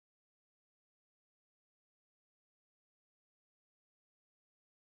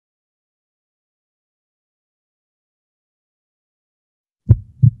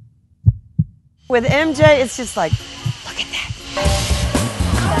With MJ, it's just like, look at that.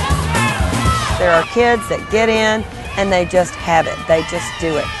 There are kids that get in and they just have it. They just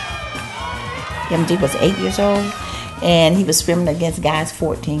do it. MJ was 8 years old, and he was swimming against guys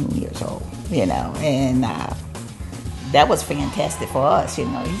 14 years old, and that was fantastic for us,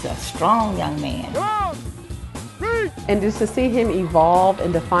 He's a strong young man. And just to see him evolve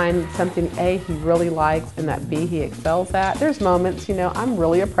and to find something A, he really likes, and that B, he excels at. There's moments, I'm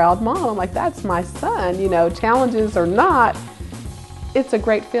really a proud mom. I'm like, that's my son, challenges or not, it's a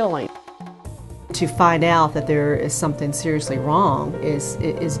great feeling. To find out that there is something seriously wrong is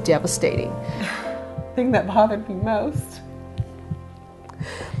devastating. The thing that bothered me most,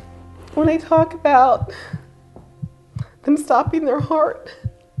 when they talk about them stopping their heart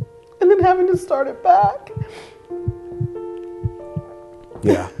and then having to start it back.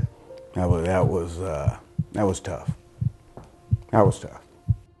 Yeah, that was tough. That was tough.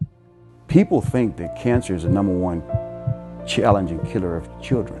 People think that cancer is the #1 challenge and killer of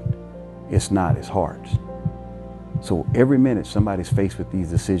children. It's not, it's hearts. So every minute somebody's faced with these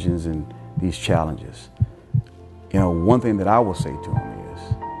decisions and these challenges. One thing that I will say to them is,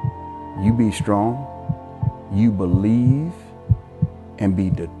 you be strong, you believe, and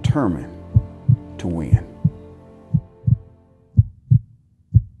be determined to win.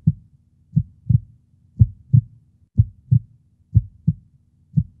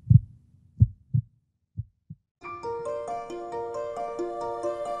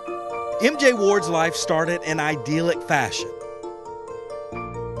 MJ Ward's life started in idyllic fashion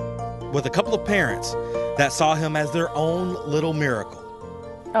with a couple of parents that saw him as their own little miracle.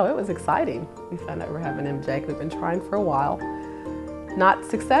 Oh, it was exciting. We found out we were having MJ. We've been trying for a while. Not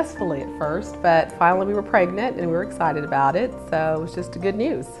successfully at first, but finally we were pregnant and we were excited about it, so it was just good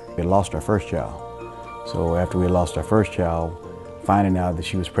news. We lost our first child. So after we lost our first child, finding out that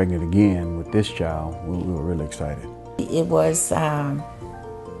she was pregnant again with this child, we were really excited. It was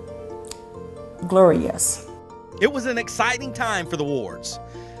glorious. It was an exciting time for the Wards.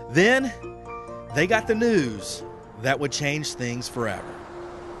 Then they got the news that would change things forever.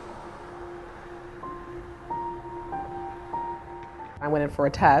 I went in for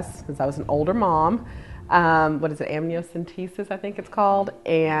a test since I was an older mom. Amniocentesis, I think it's called.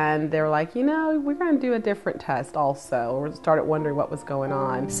 And they were like, we're going to do a different test also. We started wondering what was going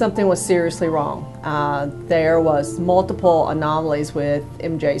on. Something was seriously wrong. There was multiple anomalies with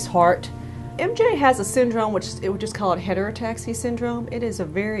MJ's heart. MJ has a syndrome, which it would just call it heterotaxy syndrome. It is a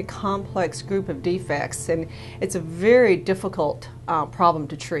very complex group of defects, and it's a very difficult problem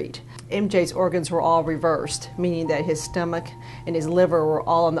to treat. MJ's organs were all reversed, meaning that his stomach and his liver were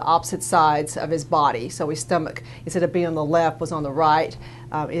all on the opposite sides of his body. So his stomach, instead of being on the left, was on the right.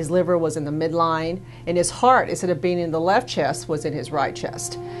 His liver was in the midline, and his heart, instead of being in the left chest, was in his right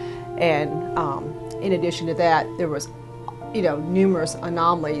chest. And in addition to that, there was numerous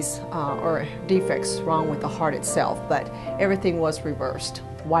anomalies or defects wrong with the heart itself, but everything was reversed.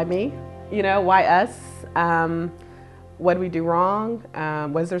 Why me? Why us? What did we do wrong?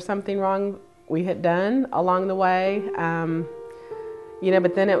 Was there something wrong we had done along the way?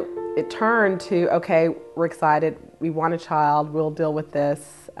 But then it turned to, okay, we're excited, we want a child, we'll deal with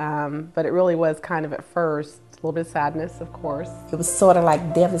this. But it really was kind of at first, a little bit of sadness, of course. It was sort of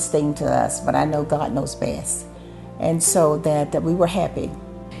like devastating to us, but I know God knows best. And so that we were happy.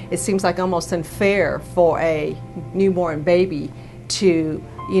 It seems like almost unfair for a newborn baby to,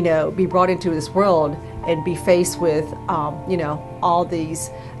 be brought into this world and be faced with, all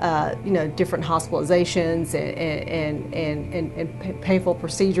these, different hospitalizations and painful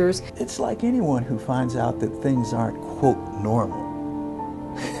procedures. It's like anyone who finds out that things aren't, quote, normal.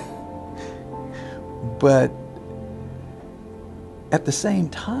 But at the same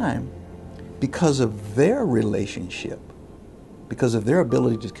time, because of their relationship, because of their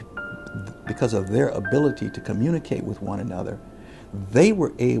ability to communicate with one another, they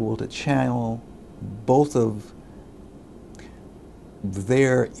were able to channel both of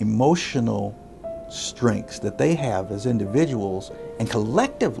their emotional strengths that they have as individuals and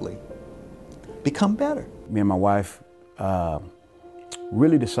collectively become better. Me and my wife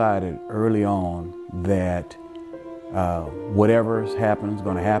really decided early on that whatever happens is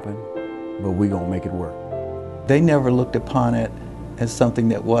going to happen, but we're going to make it work. They never looked upon it as something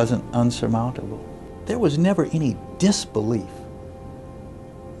that wasn't unsurmountable. There was never any disbelief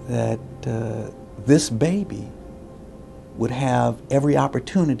that this baby would have every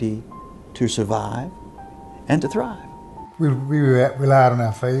opportunity to survive and to thrive. We relied on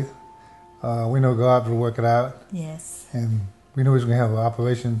our faith. We know God will work it out. Yes. And we knew he was going to have an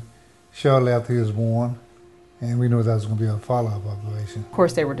operation shortly after he was born. and we knew that was going to be a follow-up operation. Of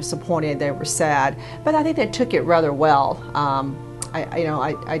course, they were disappointed, they were sad, but I think they took it rather well.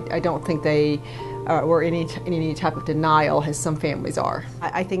 I don't think they were in any type of denial, as some families are.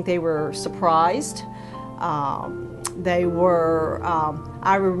 I think they were surprised. They were,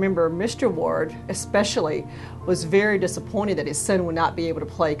 I remember Mr. Ward especially was very disappointed that his son would not be able to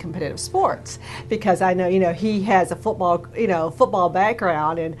play competitive sports, because I know, he has a football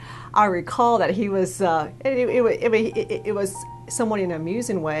background, and I recall that he was, it was somewhat in an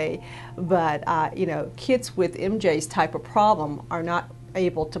amusing way, but, kids with MJ's type of problem are not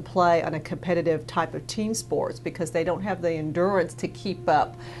able to play on a competitive type of team sports because they don't have the endurance to keep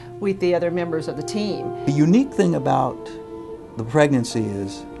up with the other members of the team. The unique thing about the pregnancy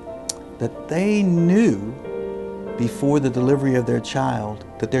is that they knew before the delivery of their child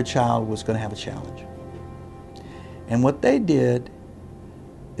that their child was going to have a challenge. And what they did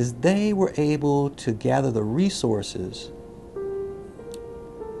is they were able to gather the resources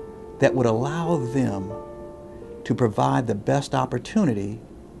that would allow them to provide the best opportunity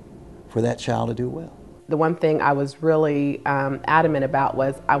for that child to do well. The one thing I was really adamant about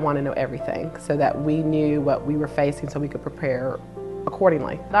was I want to know everything so that we knew what we were facing so we could prepare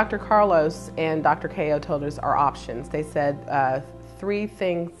accordingly. Dr. Carlos and Dr. Ko told us our options. They said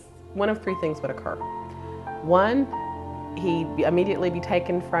one of three things would occur. One, he'd immediately be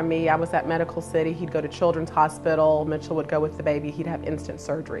taken from me. I was at Medical City. He'd go to Children's Hospital. Mitchell would go with the baby. He'd have instant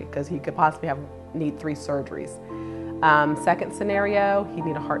surgery because he could possibly need 3 surgeries. Second scenario, he'd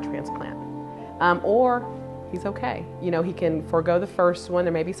need a heart transplant. Or he's okay. He can forego the first one.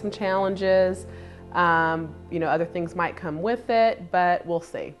 There may be some challenges. Other things might come with it, but we'll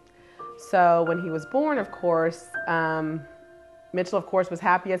see. So when he was born, of course, Mitchell, of course, was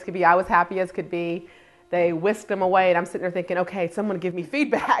happy as could be. I was happy as could be. They whisked him away, and I'm sitting there thinking, okay, someone give me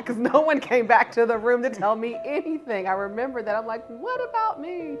feedback, because no one came back to the room to tell me anything. I remember that. I'm like, what about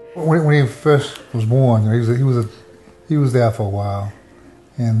me? When he first was born, he was there for a while,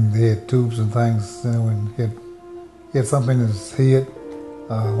 and they had tubes and things, and he had something in his head,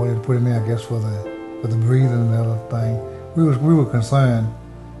 what they put in there, I guess, for the breathing and the other thing. We were concerned,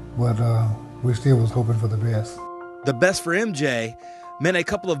 but we still was hoping for the best. The best for MJ meant a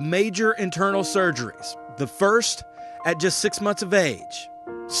couple of major internal surgeries. The first at just 6 months of age.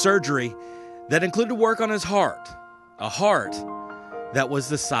 Surgery that included work on his heart. A heart that was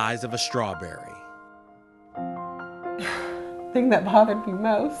the size of a strawberry. The thing that bothered me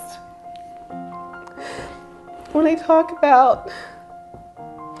most, when they talk about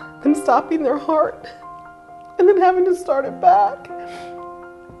them stopping their heart and then having to start it back.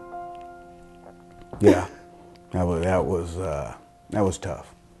 Yeah, that was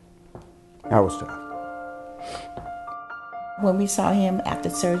tough. That was tough. When we saw him after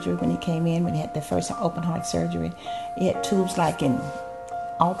surgery, when he came in, when he had the first open heart surgery, he had tubes like in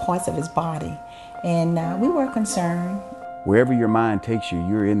all parts of his body. And we were concerned. Wherever your mind takes you,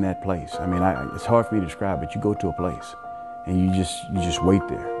 you're in that place. I mean, it's hard for me to describe, but you go to a place and you just wait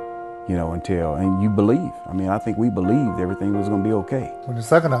there, and you believe. I mean, I think we believed everything was going to be okay. With the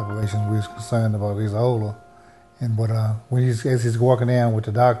second operation, we was concerned about he's older. But as he's walking down with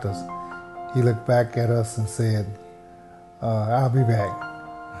the doctors, he looked back at us and said, I'll be back.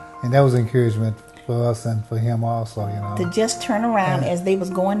 And that was encouragement for us and for him also, To just turn around as they was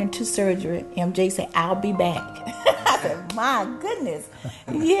going into surgery, MJ said, I'll be back. I said, my goodness.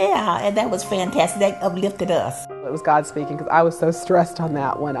 Yeah, and that was fantastic. That uplifted us. It was God speaking, because I was so stressed on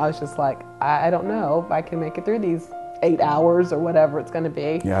that one. I was just like, I don't know if I can make it through these 8 hours or whatever it's going to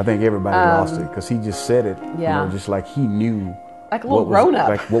be. Yeah, I think everybody lost it because he just said it, yeah. Just like he knew. Like a little grown-up.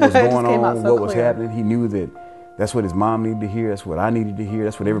 Like what was going on, so what was happening. He knew that that's what his mom needed to hear, that's what I needed to hear,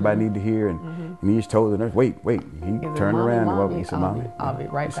 that's what everybody needed to hear. And he just told the nurse, wait. He turned around and he said, Mommy, I'll be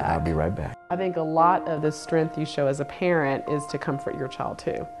right back. I'll be right back. I think a lot of the strength you show as a parent is to comfort your child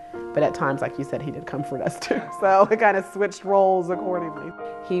too. But at times, like you said, he did comfort us too. So it kind of switched roles accordingly.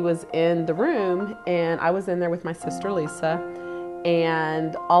 He was in the room and I was in there with my sister Lisa,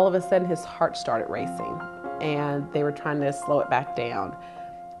 and all of a sudden his heart started racing and they were trying to slow it back down.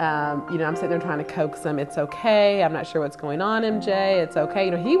 I'm sitting there trying to coax him. It's okay. I'm not sure what's going on, MJ. It's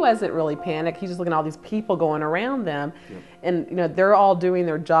okay. He wasn't really panicked. He's just looking at all these people going around them. Yep. And, they're all doing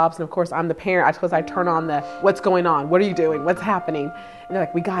their jobs. And of course, I'm the parent. I turn on the, what's going on? What are you doing? What's happening? And they're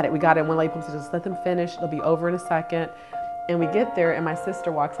like, we got it. And one lady says, just let them finish. It'll be over in a second. And we get there and my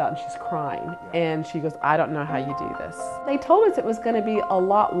sister walks out and she's crying. And she goes, I don't know how you do this. They told us it was going to be a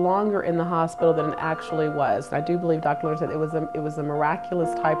lot longer in the hospital than it actually was. And I do believe Dr. Lewis said it was a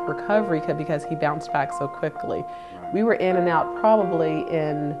miraculous type recovery because he bounced back so quickly. We were in and out probably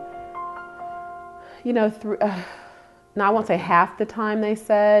in you know, now I won't say half the time they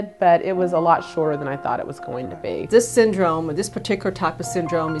said, but it was a lot shorter than I thought it was going to be. This syndrome, this particular type of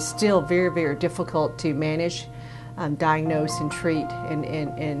syndrome, is still very, very difficult to manage, diagnose, and treat.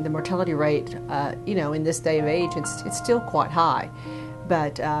 And the mortality rate, you know, in this day of age, it's still quite high.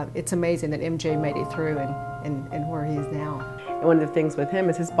 But it's amazing that MJ made it through and where he is now. And one of the things with him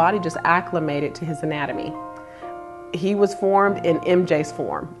is his body just acclimated to his anatomy. He was formed in MJ's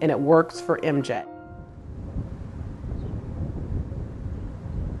form, and it works for MJ.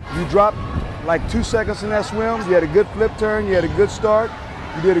 You dropped like 2 seconds in that swim. You had a good flip turn. You had a good start.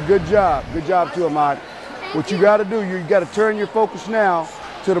 You did a good job. Good job too, Ahmad. What you got to do, you got to turn your focus now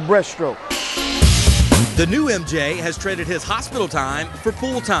to the breaststroke. The new MJ has traded his hospital time for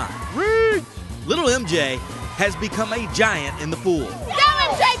pool time. Reach! Little MJ has become a giant in the pool. Go,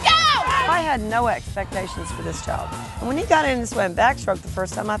 MJ, go! I had no expectations for this child. And when he got in and swam backstroke the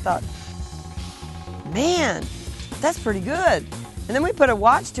first time, I thought, man, that's pretty good. And then we put a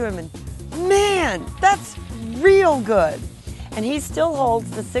watch to him and, man, that's real good. And he still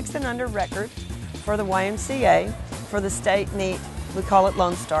holds the 6 and under record for the YMCA, for the state meet. We call it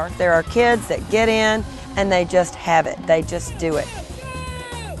Lone Star. There are kids that get in and they just have it. They just do it.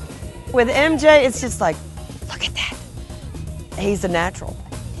 With MJ, it's just like, look at that. He's a natural.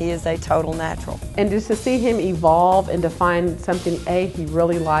 He is a total natural. And just to see him evolve and to find something A, he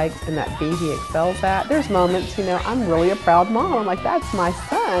really likes, and that B, he excels at. There's moments, you know, I'm really a proud mom. I'm like, that's my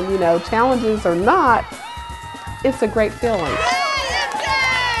son, you know, challenges or not, it's a great feeling.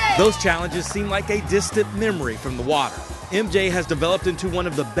 Those challenges seem like a distant memory from the water. MJ has developed into one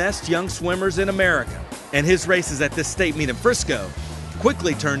of the best young swimmers in America, and his races at this state meet in Frisco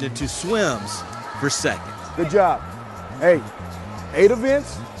quickly turned into swims for second. Good job. Hey, 8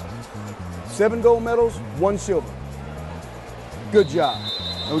 events, 7 gold medals, 1 silver. Good job.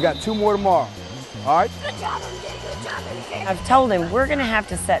 And we got 2 more tomorrow. All right? Good job, MJ. Good job, MJ. I've told him we're going to have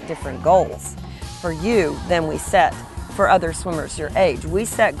to set different goals for you than we set for other swimmers your age. We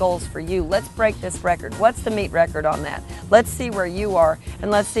set goals for you. Let's break this record. What's the meet record on that? Let's see where you are,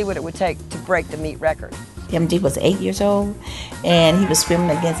 and let's see what it would take to break the meet record. MD was 8 years old, and he was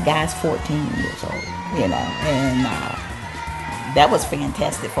swimming against guys 14 years old, you know, and that was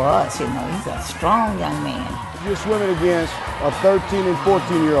fantastic for us, you know. He's a strong young man. You're swimming against a 13 and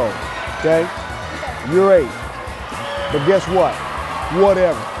 14-year-old, okay? You're 8. But guess what?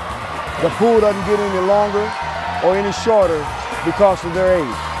 Whatever. The pool doesn't get any longer or any shorter because of their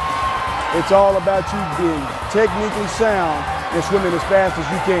age. It's all about you being technically sound and swimming as fast as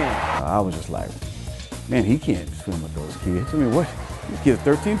you can. I was just like, man, he can't swim with those kids. I mean, what? These kids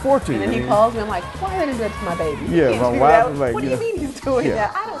 13, 14. And then he calls me, I'm like, why are they doing that to my baby? Yeah, my wife was like, what do you mean he's doing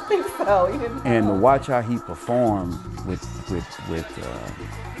that? I don't think so. He didn't and to watch how he performed with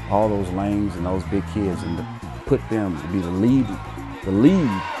all those lanes and those big kids, and to put them to be the lead.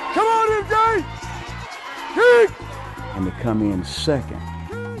 Come on, MJ! Kick! And to come in second,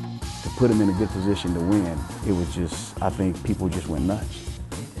 to put him in a good position to win, it was just, I think people just went nuts.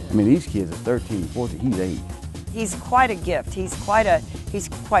 I mean, these kids are 13, 14, he's 8. He's quite a gift. He's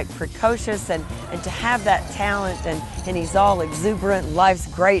quite precocious, and to have that talent, and he's all exuberant. Life's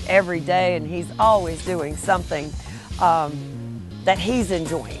great every day, and he's always doing something that he's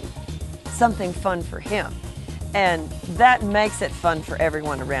enjoying, something fun for him. And that makes it fun for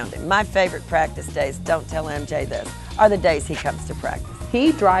everyone around him. My favorite practice days, don't tell MJ this, are the days he comes to practice.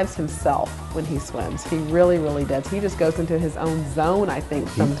 He drives himself when he swims. He really, really does. He just goes into his own zone, I think,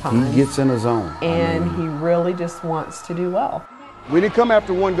 sometimes. He gets in a zone. And he really just wants to do well. We didn't come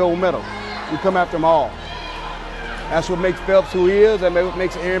after 1 gold medal. We come after them all. That's what makes Phelps who he is. That's what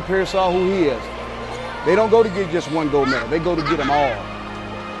makes Aaron Pearsall who he is. They don't go to get just 1 gold medal. They go to get them all.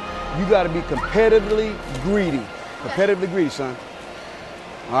 You got to be competitively greedy. Competitively greedy, son.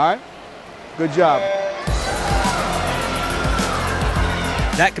 All right? Good job.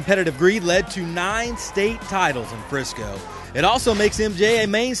 That competitive greed led to 9 state titles in Frisco. It also makes MJ a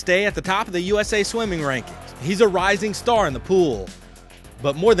mainstay at the top of the USA swimming rankings. He's a rising star in the pool.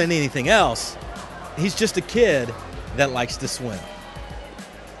 But more than anything else, he's just a kid that likes to swim.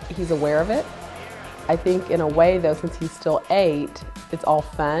 He's aware of it. I think in a way, though, since he's still 8, it's all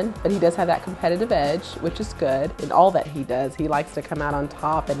fun, but he does have that competitive edge, which is good in all that he does. He likes to come out on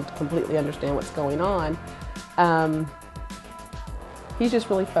top and completely understand what's going on. He's just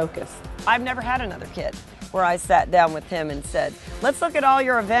really focused. I've never had another kid where I sat down with him and said, let's look at all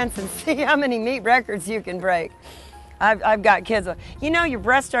your events and see how many meet records you can break. I've got kids, you know, your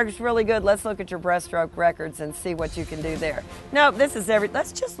breaststroke is really good. Let's look at your breaststroke records and see what you can do there. No, this is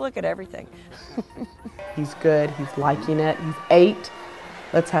let's just look at everything. He's good. He's liking it. He's 8.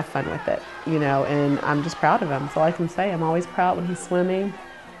 let's have fun with it, you know, and I'm just proud of him. That's all I can say. I'm always proud when he's swimming.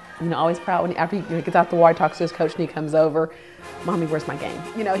 You know, always proud when after he gets out the water, talks to his coach, and he comes over, Mommy, where's my game?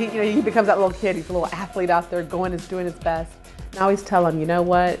 He becomes that little kid. He's a little athlete out there doing his best. And I always tell him, you know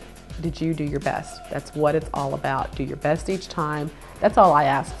what? Did you do your best? That's what it's all about. Do your best each time. That's all I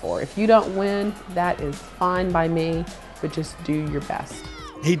ask for. If you don't win, that is fine by me, but just do your best.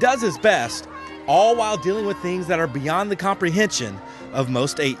 He does his best, all while dealing with things that are beyond the comprehension of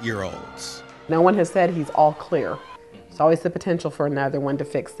most 8-year-olds. No one has said he's all clear. There's always the potential for another one to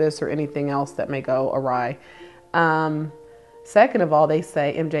fix this or anything else that may go awry. Second of all, they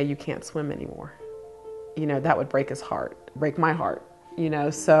say, MJ, you can't swim anymore. You know, that would break his heart, break my heart, you know,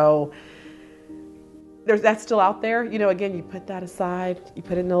 so that's still out there. You know, again, you put that aside, you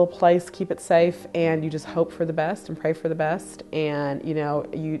put it in a little place, keep it safe, and you just hope for the best and pray for the best. And, you know,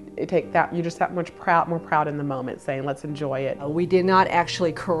 you're just that much more proud in the moment, saying, let's enjoy it. We did not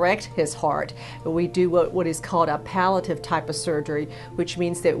actually correct his heart, but we do what is called a palliative type of surgery, which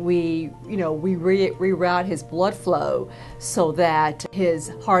means that we reroute his blood flow so that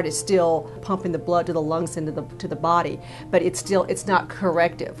his heart is still pumping the blood to the lungs and to the body, but it's not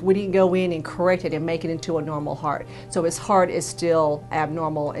corrective. We didn't go in and correct it and make it into a normal heart. So his heart is still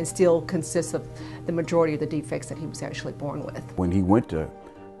abnormal and still consists of the majority of the defects that he was actually born with. When he went to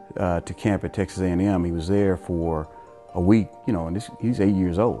camp at Texas A&M, he was there for a week, you know, and he's 8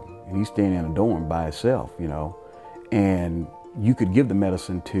 years old, and he's staying in a dorm by himself, you know, and you could give the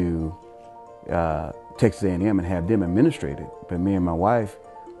medicine to Texas A&M and have them administrate it, but me and my wife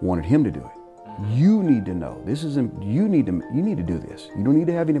wanted him to do it. You need to know. You need to do this. You don't need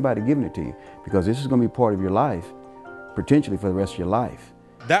to have anybody giving it to you, because this is going to be part of your life, potentially for the rest of your life.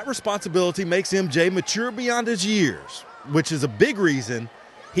 That responsibility makes MJ mature beyond his years, which is a big reason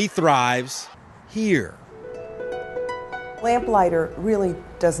he thrives here. Lamplighter really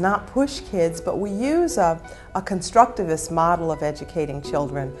does not push kids, but we use a constructivist model of educating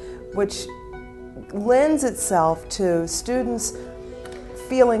children, which lends itself to students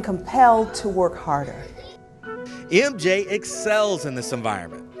feeling compelled to work harder. MJ excels in this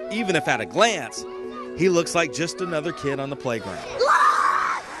environment, even if at a glance, he looks like just another kid on the playground.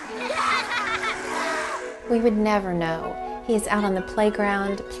 We would never know. He is out on the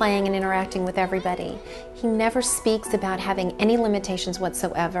playground, playing and interacting with everybody. He never speaks about having any limitations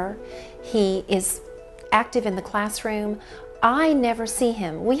whatsoever. He is active in the classroom. I never see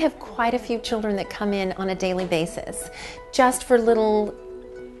him. We have quite a few children that come in on a daily basis, just for little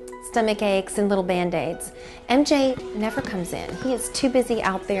stomach aches and little Band-Aids. MJ never comes in. He is too busy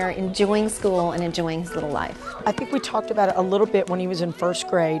out there enjoying school and enjoying his little life. I think we talked about it a little bit when he was in first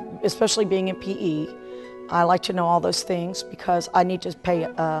grade, especially being in PE. I like to know all those things because I need to pay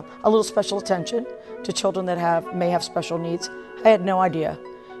a little special attention to children that may have special needs. I had no idea,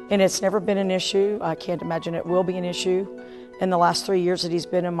 and it's never been an issue. I can't imagine it will be an issue. In the last 3 years that he's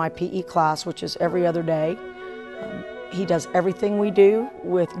been in my PE class, which is every other day, he does everything we do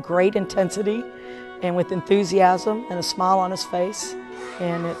with great intensity and with enthusiasm and a smile on his face,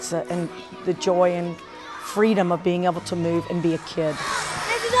 and it's and the joy and freedom of being able to move and be a kid.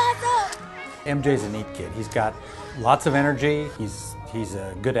 MJ's a neat kid. He's got lots of energy. He's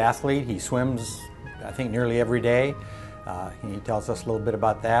a good athlete. He swims, I think, nearly every day. He tells us a little bit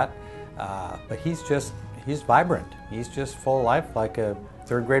about that. But he's vibrant. He's just full of life like a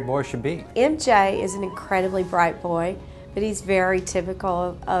third grade boy should be. MJ is an incredibly bright boy, but he's very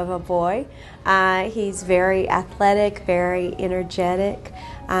typical of a boy. He's very athletic, very energetic,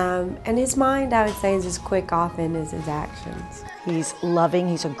 and his mind, I would say, is as quick often as his actions. He's loving,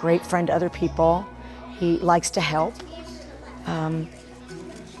 he's a great friend to other people. He likes to help.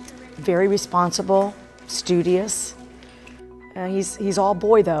 Very responsible, studious. He's all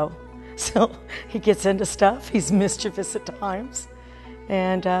boy though, so he gets into stuff. He's mischievous at times,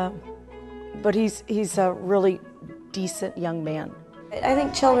 and but he's a really decent young man. I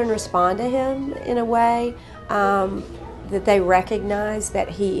think children respond to him in a way that they recognize that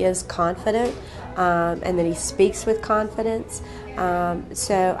he is confident and that he speaks with confidence.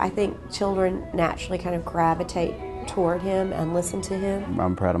 So I think children naturally kind of gravitate toward him and listen to him.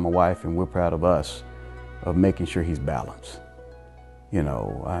 I'm proud of my wife, and we're proud of us, of making sure he's balanced. You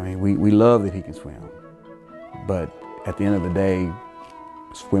know, I mean, we love that he can swim, but at the end of the day,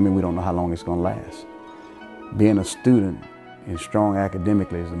 swimming, we don't know how long it's going to last. Being a student and strong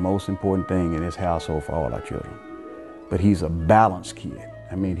academically is the most important thing in this household for all our children. But he's a balanced kid.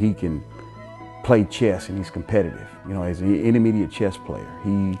 I mean, he can play chess and he's competitive. You know, as an intermediate chess player,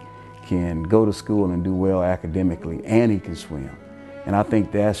 he can go to school and do well academically, and he can swim. And I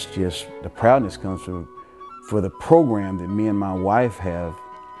think that's just, the proudness comes for the program that me and my wife have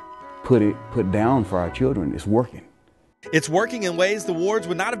put down for our children, it's working. It's working in ways the Wards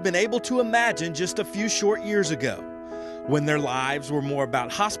would not have been able to imagine just a few short years ago, when their lives were more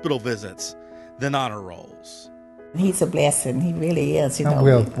about hospital visits than honor rolls. He's a blessing. He really is. You I'm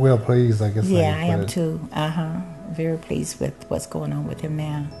know, well pleased, I guess. Yeah, I am too. Very pleased with what's going on with him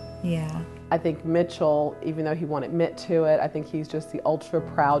now. Yeah. I think Mitchell, even though he won't admit to it, I think he's just the ultra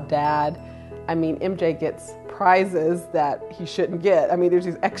proud dad. I mean, MJ gets prizes that he shouldn't get. I mean, there's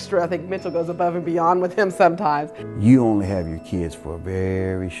these extra, I think Mitchell goes above and beyond with him sometimes. You only have your kids for a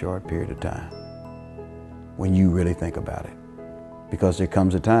very short period of time when you really think about it. Because there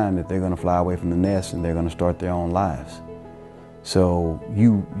comes a time that they're going to fly away from the nest and they're going to start their own lives. So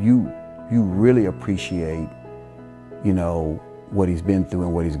you really appreciate, you know, what he's been through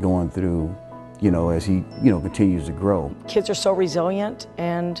and what he's going through, you know, as he, you know, continues to grow. Kids are so resilient,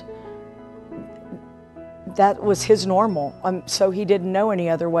 and that was his normal. So he didn't know any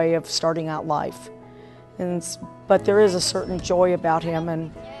other way of starting out life. But there is a certain joy about him,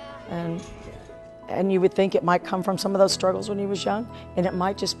 and you would think it might come from some of those struggles when he was young, and it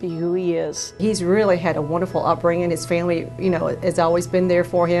might just be who he is. He's really had a wonderful upbringing. His family, you know, has always been there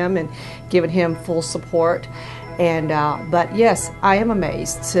for him and given him full support. And but yes, I am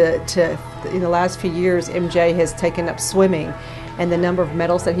amazed to in the last few years, MJ has taken up swimming, and the number of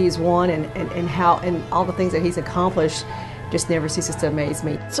medals that he's won and how and all the things that he's accomplished just never ceases to amaze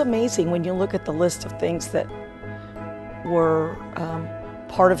me. It's amazing when you look at the list of things that were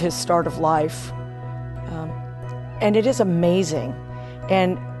part of his start of life. And it is amazing.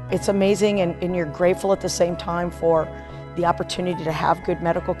 And it's amazing, and you're grateful at the same time for the opportunity to have good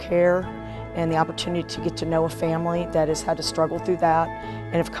medical care and the opportunity to get to know a family that has had to struggle through that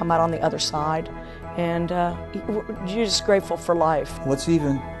and have come out on the other side. And you're just grateful for life. What's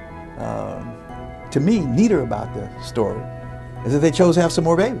even, to me, neater about the story is that they chose to have some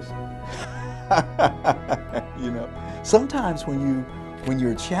more babies. You know, sometimes when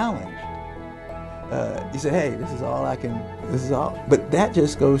you're challenged, you say, hey, this is all. But that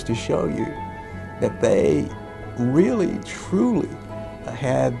just goes to show you that they really, truly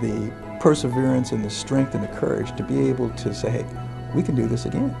had the perseverance and the strength and the courage to be able to say, hey, we can do this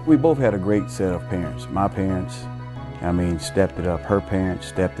again. We both had a great set of parents. My parents, I mean, stepped it up. Her parents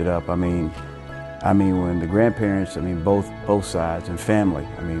stepped it up. I mean, when the grandparents, both sides, and family,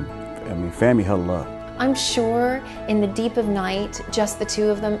 I mean, family huddled up. I'm sure in the deep of night, just the two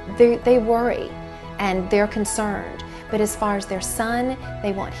of them, they worry and they're concerned. But as far as their son,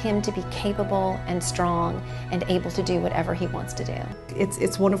 they want him to be capable and strong and able to do whatever he wants to do.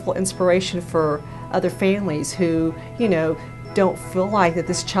 It's wonderful inspiration for other families who, you know, don't feel like that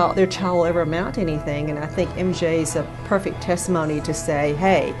their child will ever amount to anything. And I think MJ is a perfect testimony to say,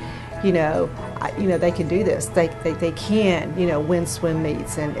 hey, you know, they can do this. They can, you know, win swim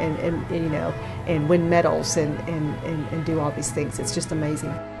meets and you know, and win medals and do all these things. It's just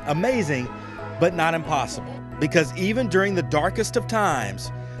amazing. Amazing, but not impossible. Because even during the darkest of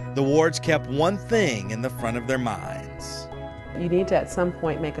times, the Wards kept one thing in the front of their minds. You need to at some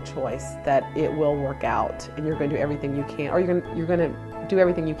point make a choice that it will work out, and you're going to do everything you can, or you're going to do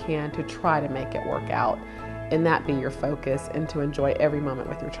everything you can to try to make it work out, and that be your focus, and to enjoy every moment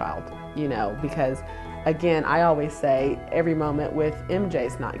with your child, you know, because again, I always say every moment with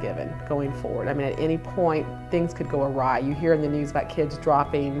MJ's not given going forward. I mean, at any point, things could go awry. You hear in the news about kids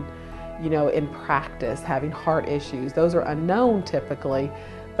dropping, you know, in practice, having heart issues. Those are unknown typically,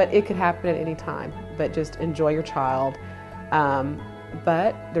 but it could happen at any time. But just enjoy your child.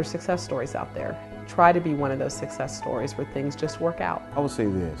 But there's success stories out there. Try to be one of those success stories where things just work out. I would say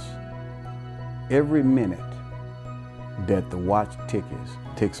this: every minute that the watch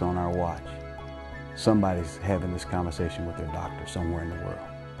ticks on our watch, somebody's having this conversation with their doctor somewhere in the world.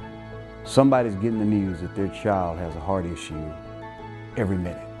 Somebody's getting the news that their child has a heart issue every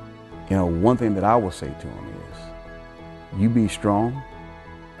minute. You know, one thing that I will say to them is, you be strong,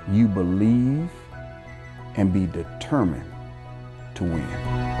 you believe, and be determined to win.